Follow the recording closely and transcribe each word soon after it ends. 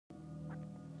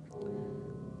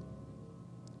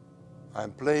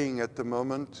I'm playing at the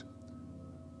moment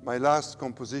my last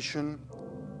composition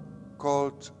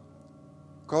called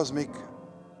Cosmic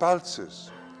Pulses.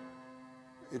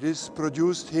 It is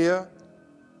produced here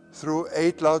through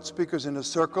 8 loudspeakers in a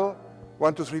circle,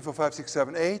 1, 2, 3, 4, 5, 6,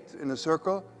 7, 8 in a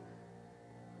circle.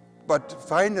 But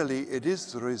finally, it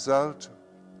is the result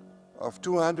of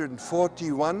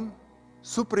 241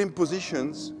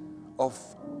 superimpositions of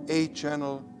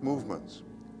 8-channel movements.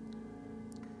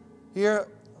 Here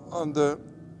on the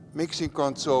mixing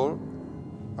console,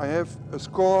 I have a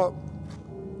score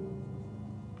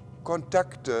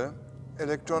conductor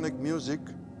electronic music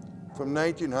from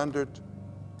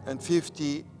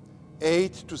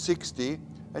 1958 to 60,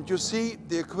 and you see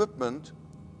the equipment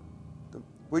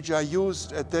which I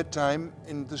used at that time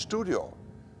in the studio.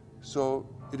 So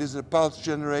it is a pulse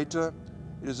generator,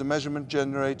 it is a measurement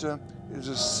generator, it is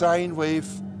a sine wave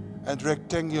and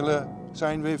rectangular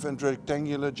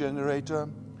generator,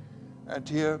 and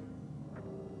here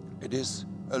it is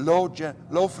a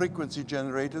low frequency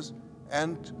generators,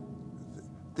 and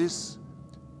this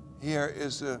here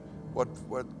is what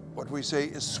we say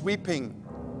is sweeping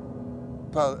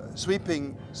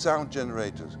sound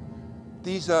generators.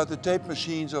 These are the tape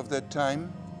machines of that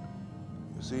time.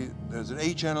 You see, there's an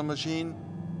 8-channel machine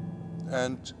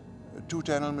and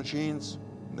 2-channel machines.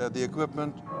 They're the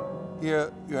equipment.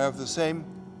 Here you have the same,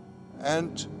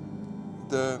 and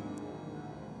the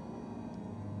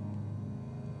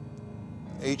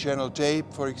 8-channel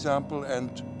tape, for example,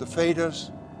 and the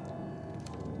faders.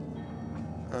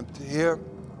 And here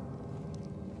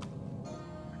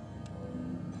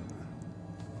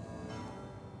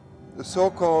the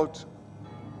so-called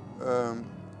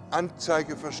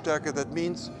Anzeigeverstärker, that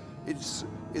means it's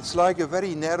like a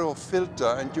very narrow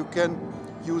filter, and you can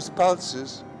use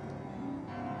pulses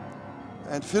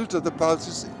and filter the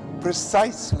pulses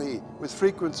precisely with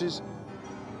frequencies,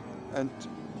 and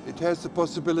it has the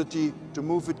possibility to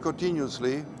move it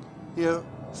continuously. Here,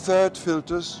 third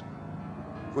filters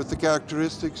with the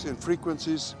characteristics and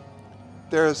frequencies.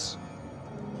 There's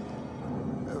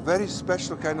a very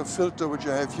special kind of filter which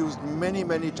I have used many,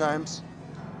 many times.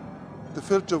 The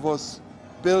filter was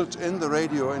built in the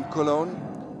radio in Cologne.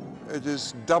 It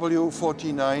is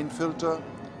W49 filter,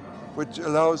 which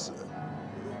allows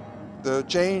the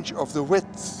change of the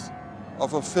width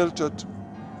of a filtered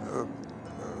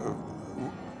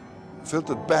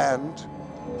band.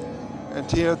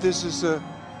 And here, this is a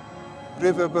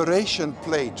reverberation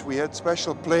plate. We had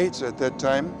special plates at that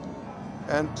time,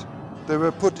 and they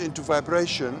were put into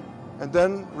vibration and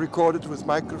then recorded with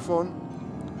microphone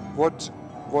what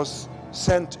was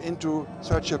sent into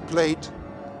such a plate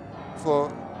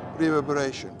for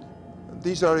reverberation.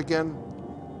 These are again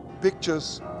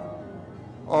pictures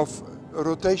of a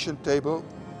rotation table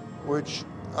which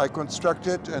I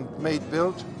constructed and made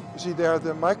build. You see, there are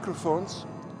the microphones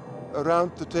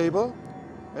around the table,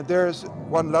 and there is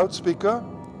one loudspeaker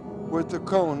with a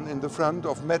cone in the front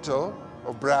of metal,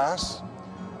 of brass,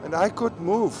 and I could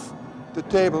move the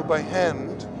table by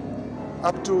hand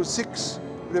up to 6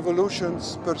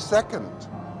 revolutions per second.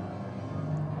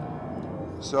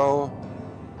 So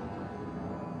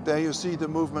there you see the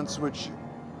movements which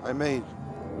I made,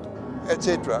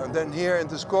 etc. And then here in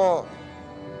the score,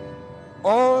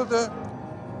 all the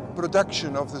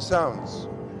production of the sounds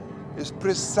is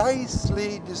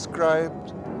precisely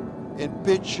described in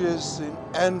pitches, in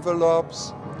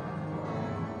envelopes.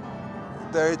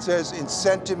 There it says in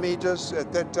centimeters.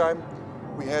 At that time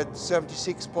we had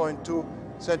 76.2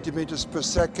 centimeters per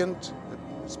second,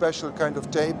 a special kind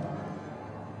of tape.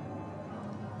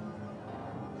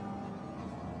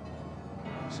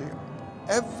 See,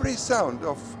 every sound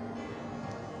of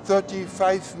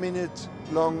 35-minute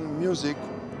long music,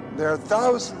 there are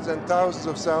thousands and thousands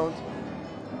of sounds.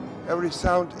 Every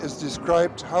sound is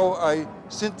described, how I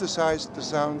synthesized the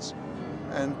sounds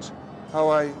and how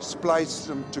I spliced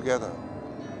them together.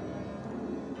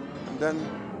 And then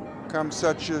comes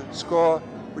such a score,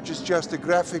 which is just a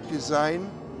graphic design,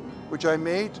 which I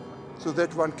made so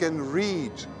that one can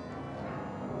read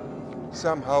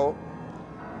somehow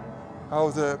how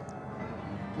the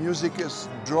music is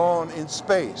drawn in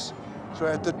space. So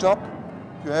at the top,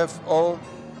 you have all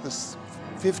the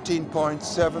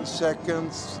 15.7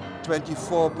 seconds,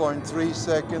 24.3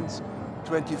 seconds,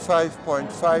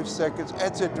 25.5 seconds,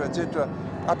 etc.,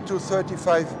 up to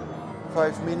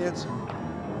 35 minutes.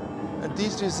 And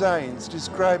these designs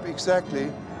describe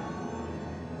exactly,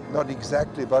 not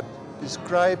exactly, but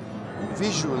describe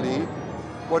visually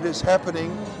what is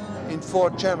happening in 4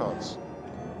 channels.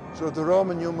 So the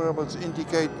Roman numerals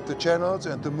indicate the channels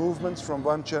and the movements from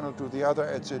one channel to the other,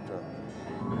 etc.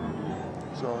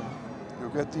 So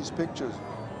you get these pictures.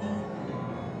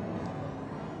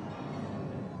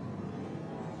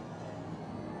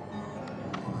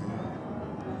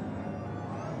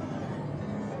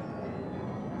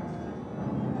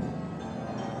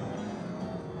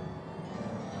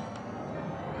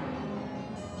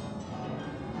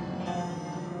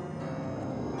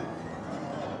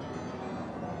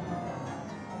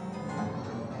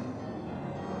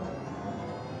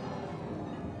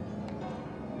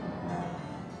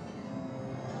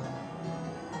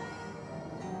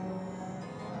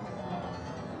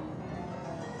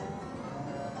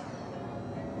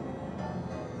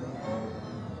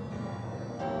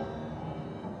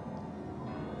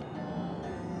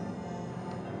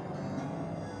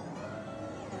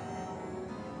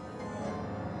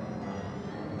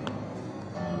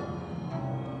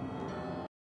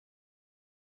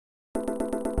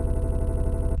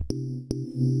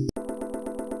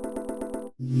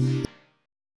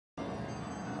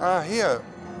 Here.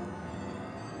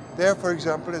 There, for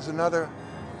example, is another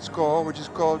score which is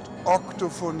called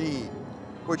octophony,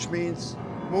 which means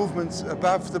movements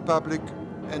above the public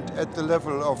and at the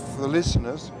level of the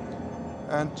listeners.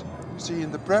 And you see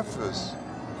in the preface,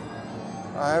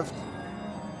 I have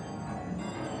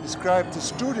described the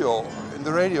studio in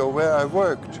the radio where I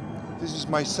worked. This is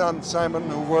my son Simon,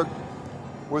 who worked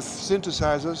with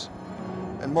synthesizers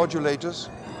and modulators.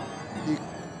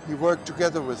 He worked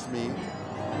together with me.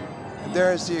 And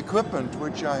there is the equipment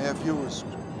which I have used.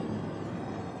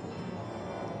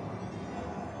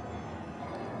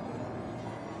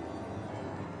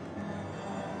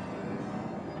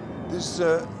 This is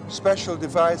a special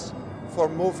device for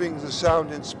moving the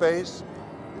sound in space.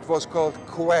 It was called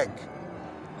QEG,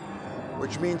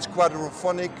 which means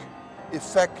quadraphonic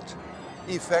effect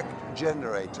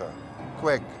generator.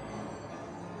 QEG.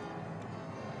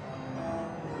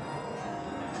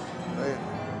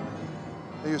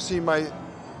 There you see my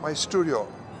studio.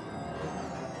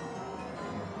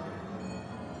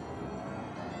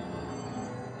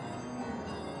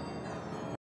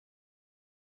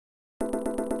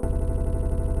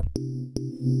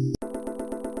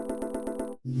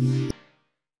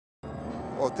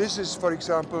 This is, for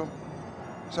example,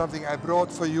 something I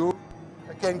brought for you.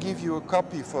 I can give you a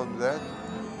copy from that.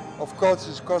 Of course,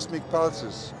 it's Cosmic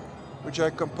Pulses, which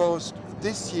I composed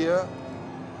this year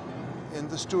in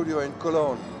the studio in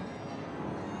Cologne.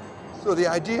 So the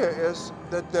idea is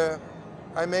that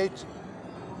I made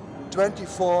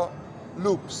 24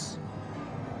 loops.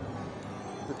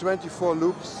 The 24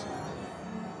 loops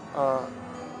are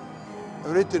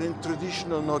written in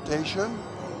traditional notation.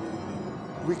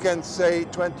 We can say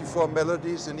 24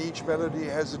 melodies, and each melody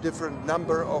has a different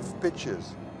number of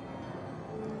pitches.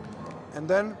 And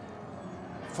then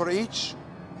for each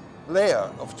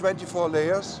layer of 24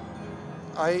 layers,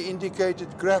 I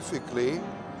indicated graphically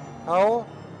how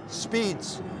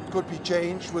speeds could be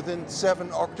changed within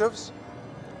 7 octaves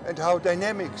and how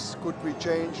dynamics could be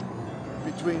changed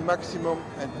between maximum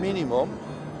and minimum.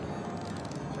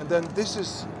 And then this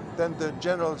is then the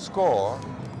general score.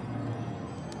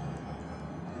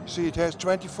 See, it has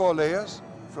 24 layers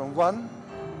from 1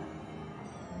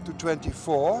 to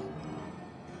 24.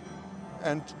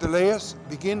 And the layers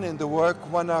begin in the work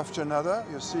one after another.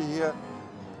 You see here,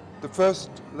 the first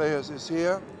layer is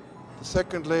here. The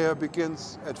second layer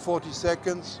begins at 40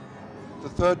 seconds. The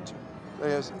third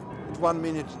layer is at 1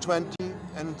 minute 20,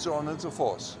 and so on and so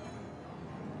forth.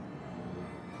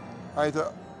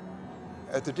 Either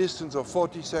at the distance of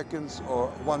 40 seconds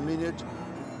or 1 minute,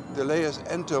 the layers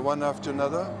enter one after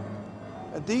another.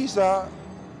 And these are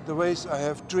the ways I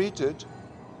have treated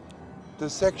the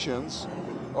sections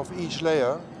of each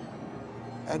layer.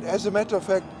 And as a matter of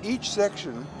fact, each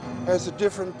section has a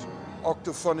different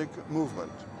octophonic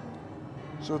movement.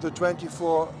 So the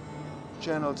 24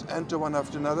 channels enter one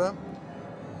after another.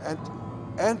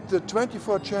 And the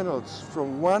 24 channels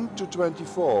from 1 to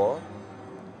 24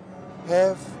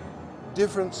 have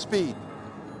different speed.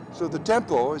 So the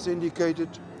tempo is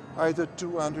indicated either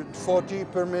 240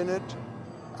 per minute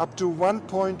up to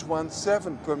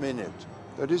 1.17 per minute.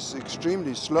 That is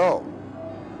extremely slow.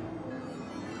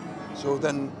 So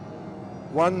then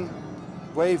one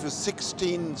wave is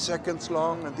 16 seconds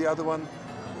long and the other one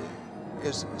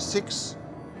is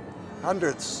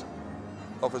 6/100ths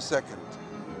of a second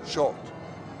short.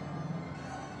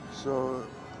 So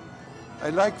I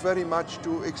like very much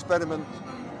to experiment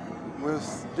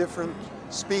with different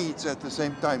speeds at the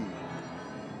same time.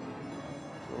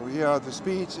 So here are the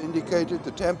speeds indicated,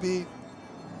 the tempi,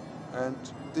 and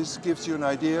this gives you an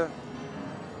idea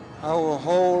how a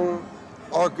whole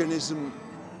organism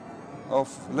of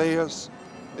layers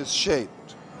is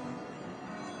shaped.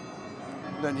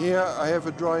 Then here I have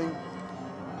a drawing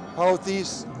how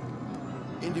these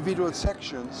individual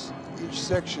sections, each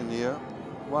section here,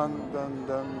 one, dun,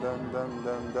 dun, dun, dun,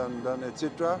 dun, dun, dun,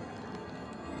 etc.,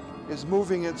 is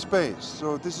moving in space.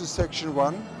 So this is section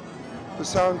 1. The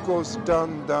sound goes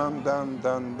dun, dun, dun,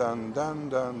 dun, dun, dun,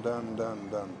 dun, dun, dun,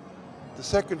 dun. The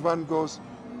second one goes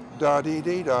da dee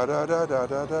dee da da da da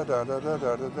da da da da da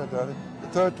da da da. The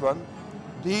third one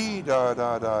dee da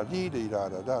da da dee dee da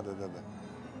da da da da.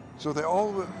 So they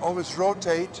always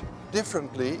rotate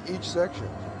differently each section.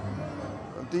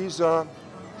 And these are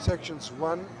sections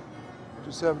 1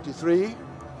 to 73.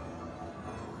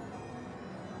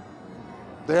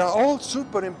 They are all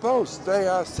superimposed. They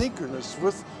are synchronous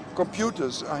with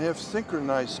computers. I have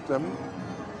synchronized them.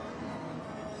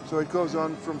 So it goes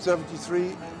on from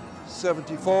 73,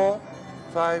 74,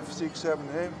 5, 6, 7,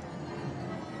 8.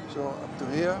 So up to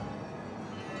here.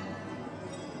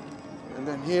 And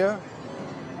then here.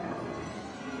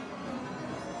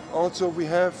 Also we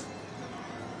have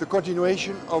the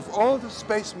continuation of all the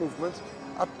space movements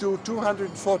up to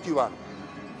 241.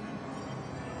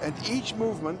 And each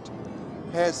movement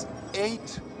has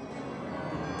 8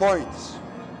 points.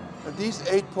 And these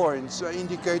 8 points are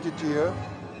indicated here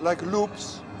like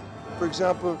loops. For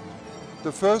example,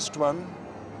 the first one,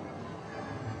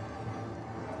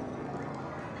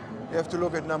 you have to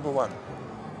look at number 1.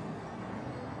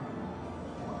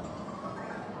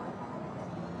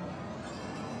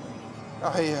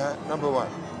 Here, number 1.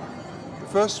 The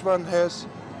first one has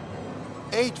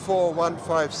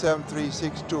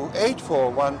 8415732,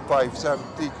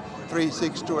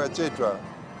 8415732, etc.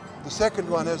 The second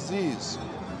one has these.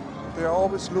 They are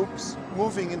always loops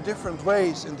moving in different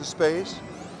ways in the space.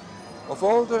 Of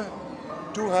all the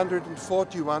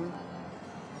 241,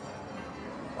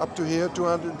 up to here,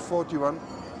 241,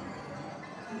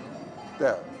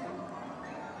 there.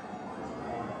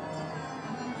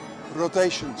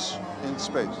 Rotations in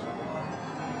space.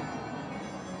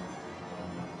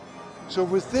 So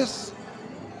with this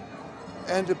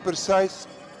and a precise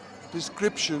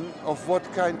description of what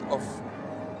kind of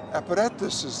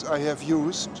apparatuses I have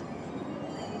used,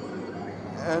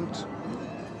 and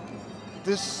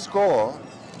this score,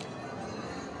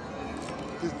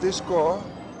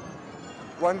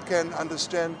 one can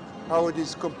understand how it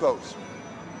is composed.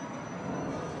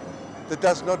 That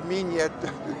does not mean yet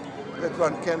that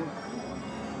one can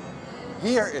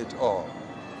hear it all.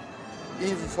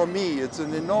 Even for me, it's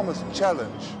an enormous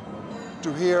challenge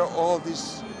to hear all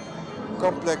this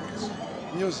complex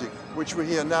music, which we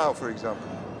hear now, for example.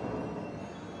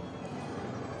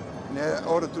 In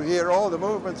order to hear all the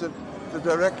movements and the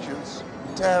directions,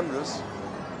 timbres,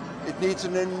 it needs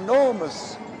an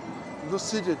enormous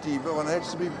lucidity, but one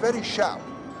has to be very sharp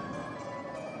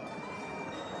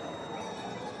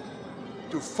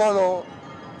to follow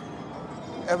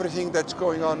everything that's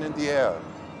going on in the air.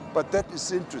 But that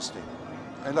is interesting.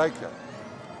 I like that.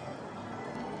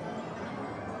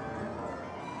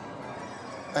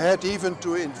 I had even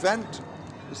to invent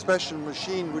a special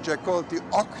machine which I called the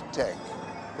octag.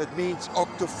 That means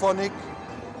octophonic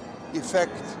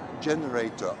effect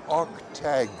generator,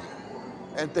 octag.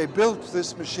 And they built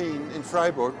this machine in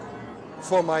Freiburg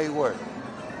for my work.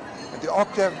 And the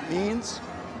octave means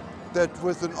that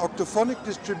with an octophonic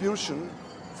distribution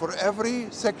for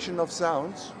every section of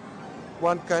sounds,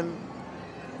 one can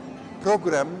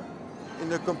program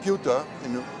in a computer,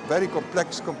 in a very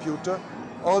complex computer,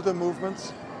 all the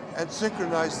movements and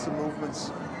synchronize the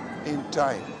movements in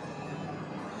time.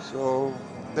 So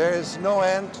there is no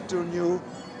end to new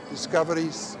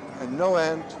discoveries and no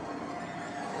end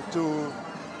to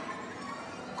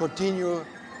continue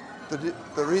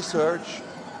the research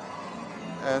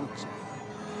and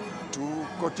to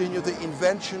continue the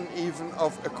invention even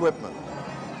of equipment.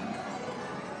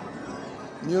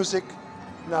 Music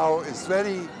now is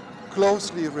very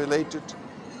closely related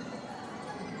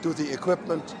to the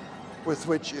equipment with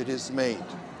which it is made.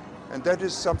 And that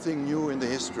is something new in the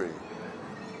history.